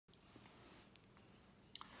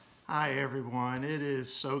Hi everyone, it is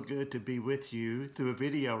so good to be with you through a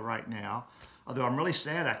video right now. Although I'm really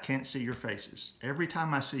sad I can't see your faces. Every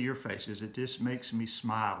time I see your faces, it just makes me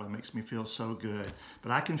smile. It makes me feel so good.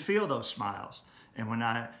 But I can feel those smiles. And when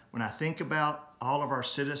I think about all of our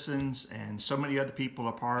citizens and so many other people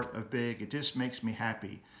a part of BIG, it just makes me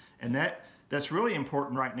happy. And that's really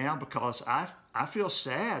important right now because I feel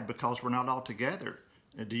sad because we're not all together.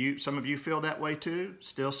 Some of you feel that way too?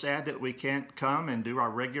 Still sad that we can't come and do our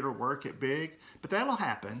regular work at BIG? But that'll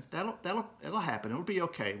happen. It'll happen. It'll be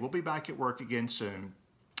okay. We'll be back at work again soon.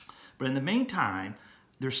 But in the meantime,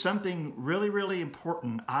 there's something really, really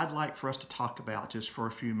important I'd like for us to talk about just for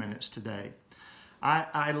a few minutes today.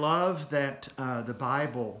 I love that the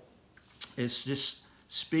Bible just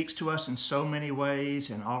speaks to us in so many ways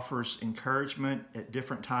and offers encouragement at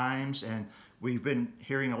different times. And we've been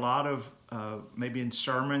hearing a lot of maybe in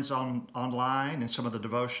sermons online and some of the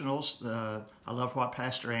devotionals. I love what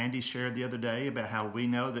Pastor Andy shared the other day about how we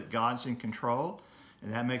know that God's in control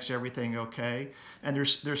and that makes everything okay. And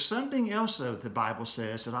there's something else though the Bible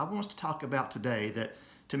says that I want us to talk about today that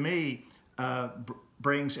to me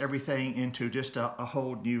brings everything into just a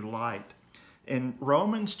whole new light. In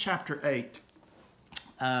Romans chapter 8,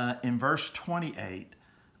 in verse 28,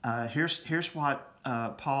 here's what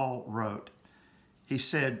Paul wrote. He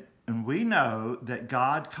said, "And we know that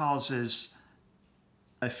God causes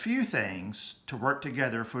a few things to work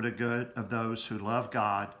together for the good of those who love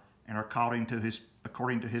God and are according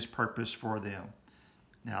to his purpose for them."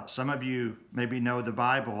 Now, some of you maybe know the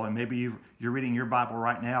Bible, and maybe you're reading your Bible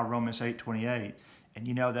right now, Romans 8:28, and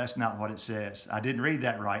you know that's not what it says. I didn't read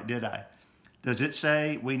that right, did I? Does it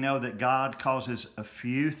say we know that God causes a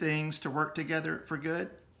few things to work together for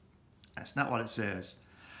good? That's not what it says.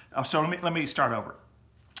 So let me start over.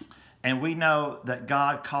 And we know that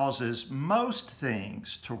God causes most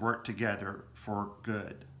things to work together for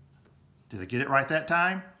good. Did I get it right that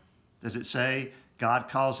time? Does it say God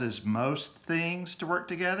causes most things to work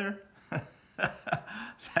together?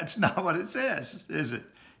 That's not what it says, is it?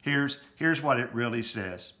 Here's what it really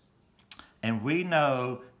says. And we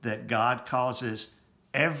know that God causes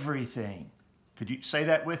everything. Could you say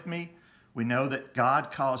that with me? We know that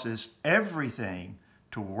God causes everything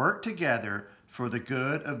to work together for the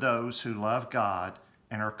good of those who love God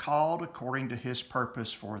and are called according to his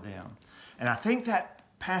purpose for them. And I think that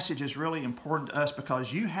passage is really important to us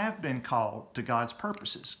because you have been called to God's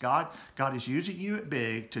purposes. God is using you at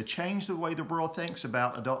BIG to change the way the world thinks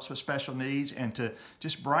about adults with special needs and to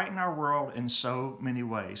just brighten our world in so many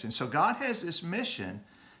ways. And so God has this mission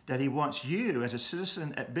that he wants you as a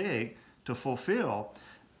citizen at BIG to fulfill.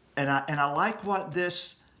 And I like what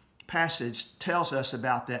this passage tells us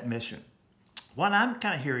about that mission. What I'm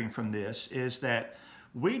kind of hearing from this is that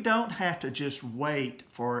we don't have to just wait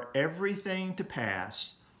for everything to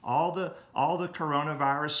pass, all the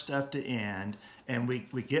coronavirus stuff to end, and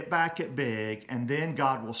we get back at BIG, and then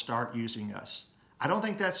God will start using us. I don't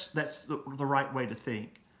think that's the right way to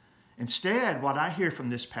think. Instead, what I hear from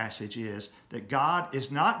this passage is that God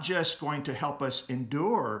is not just going to help us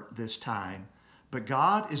endure this time, but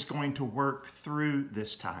God is going to work through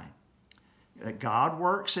this time. That God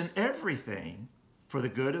works in everything for the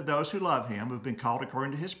good of those who love him, who've been called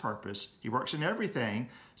according to his purpose. He works in everything.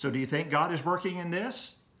 So do you think God is working in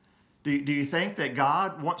this? Do you think that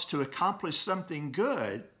God wants to accomplish something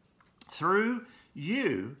good through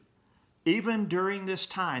you, even during this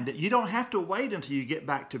time, that you don't have to wait until you get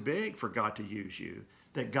back to BIG for God to use you,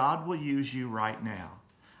 that God will use you right now?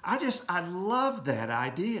 I love that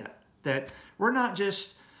idea, that we're not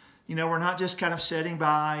just kind of sitting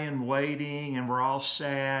by and waiting and we're all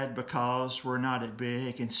sad because we're not at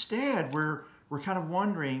BIG. Instead, we're kind of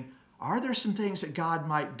wondering, are there some things that God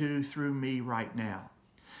might do through me right now?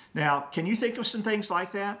 Now, can you think of some things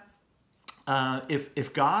like that?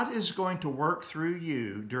 If God is going to work through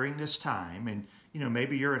you during this time, and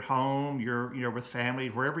maybe you're at home, you're with family,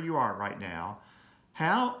 wherever you are right now,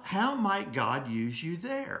 how might God use you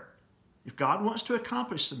there? If God wants to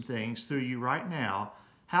accomplish some things through you right now,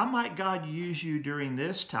 how might God use you during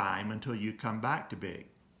this time until you come back to BIG?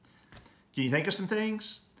 Can you think of some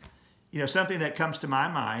things? Something that comes to my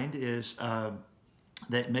mind is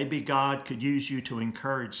that maybe God could use you to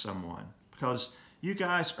encourage someone, because you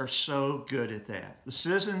guys are so good at that. The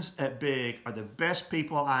citizens at BIG are the best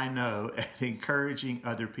people I know at encouraging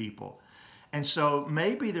other people. And so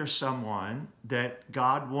maybe there's someone that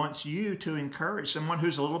God wants you to encourage, someone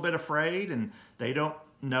who's a little bit afraid and they don't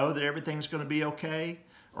know that everything's going to be okay.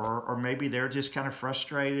 Or maybe they're just kind of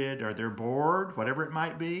frustrated or they're bored, whatever it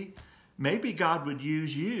might be. Maybe God would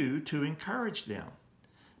use you to encourage them.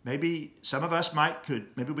 Maybe some of us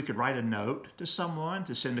maybe we could write a note to someone,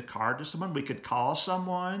 to send a card to someone. We could call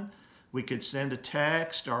someone. We could send a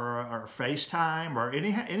text or FaceTime or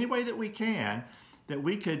any way that we can, that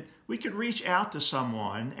we could reach out to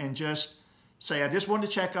someone and just say, I just wanted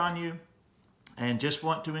to check on you and just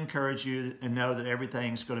want to encourage you and know that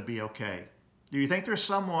everything's going to be okay. Do you think there's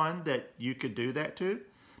someone that you could do that to?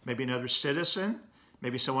 Maybe another citizen,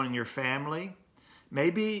 maybe someone in your family,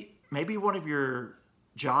 maybe one of your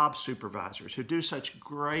job supervisors who do such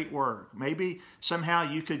great work. Maybe somehow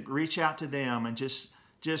you could reach out to them and just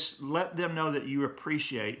let them know that you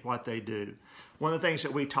appreciate what they do. One of the things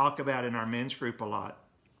that we talk about in our men's group a lot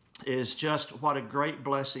is just what a great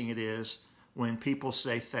blessing it is when people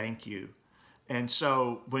say thank you. And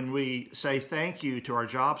so when we say thank you to our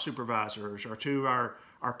job supervisors or to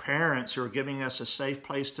our parents who are giving us a safe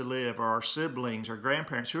place to live, or our siblings or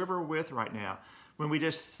grandparents, whoever we're with right now, when we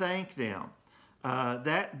just thank them,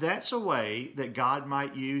 that's a way that God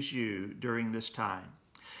might use you during this time.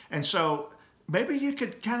 And so maybe you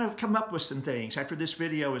could kind of come up with some things after this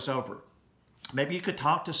video is over. Maybe you could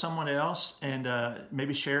talk to someone else and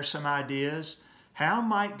maybe share some ideas. How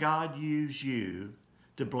might God use you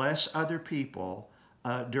to bless other people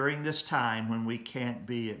during this time when we can't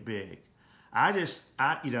be at big?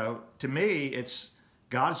 To me,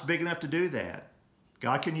 God's big enough to do that.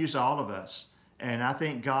 God can use all of us. And I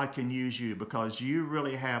think God can use you because you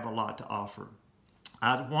really have a lot to offer.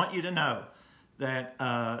 I want you to know that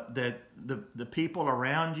the people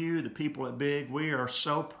around you, the people at Big, we are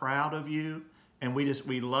so proud of you, and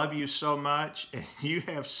we love you so much, and you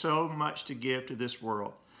have so much to give to this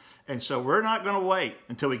world. And so we're not going to wait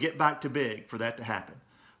until we get back to Big for that to happen.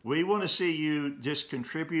 We want to see you just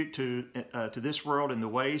contribute to this world in the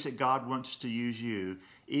ways that God wants to use you,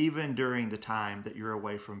 even during the time that you're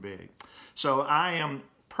away from Big. So I am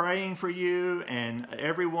praying for you and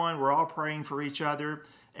everyone. We're all praying for each other.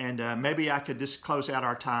 And maybe I could just close out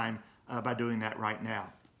our time by doing that right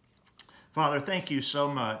now. Father, thank you so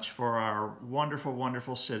much for our wonderful,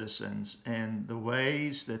 wonderful citizens and the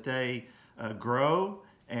ways that they grow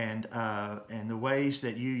and the ways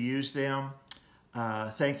that you use them.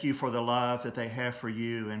 Thank you for the love that they have for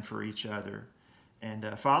you and for each other.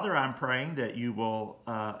 And Father, I'm praying that you will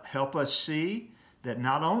help us see that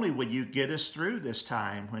not only will you get us through this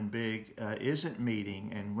time when Big isn't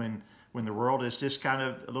meeting and when the world is just kind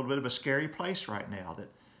of a little bit of a scary place right now, that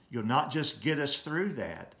you'll not just get us through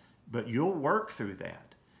that, but you'll work through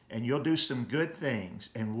that and you'll do some good things.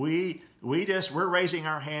 And we're raising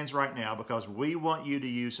our hands right now because we want you to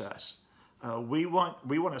use us. We want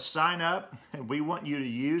to sign up, and we want you to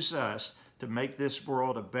use us to make this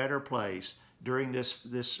world a better place during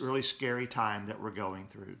this really scary time that we're going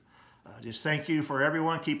through. Just thank you for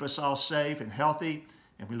everyone. Keep us all safe and healthy,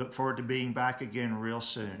 and we look forward to being back again real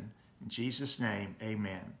soon. In Jesus' name,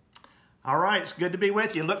 amen. All right, it's good to be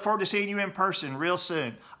with you. Look forward to seeing you in person real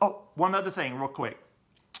soon. Oh, one other thing real quick.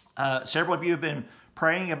 Several of you have been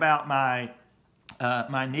praying about my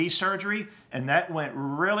knee surgery, and that went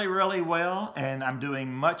really, really well, and I'm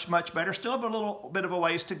doing much, much better. Still have a little bit of a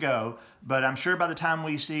ways to go, but I'm sure by the time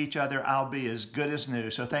we see each other, I'll be as good as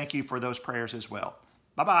new. So thank you for those prayers as well.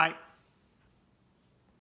 Bye-bye.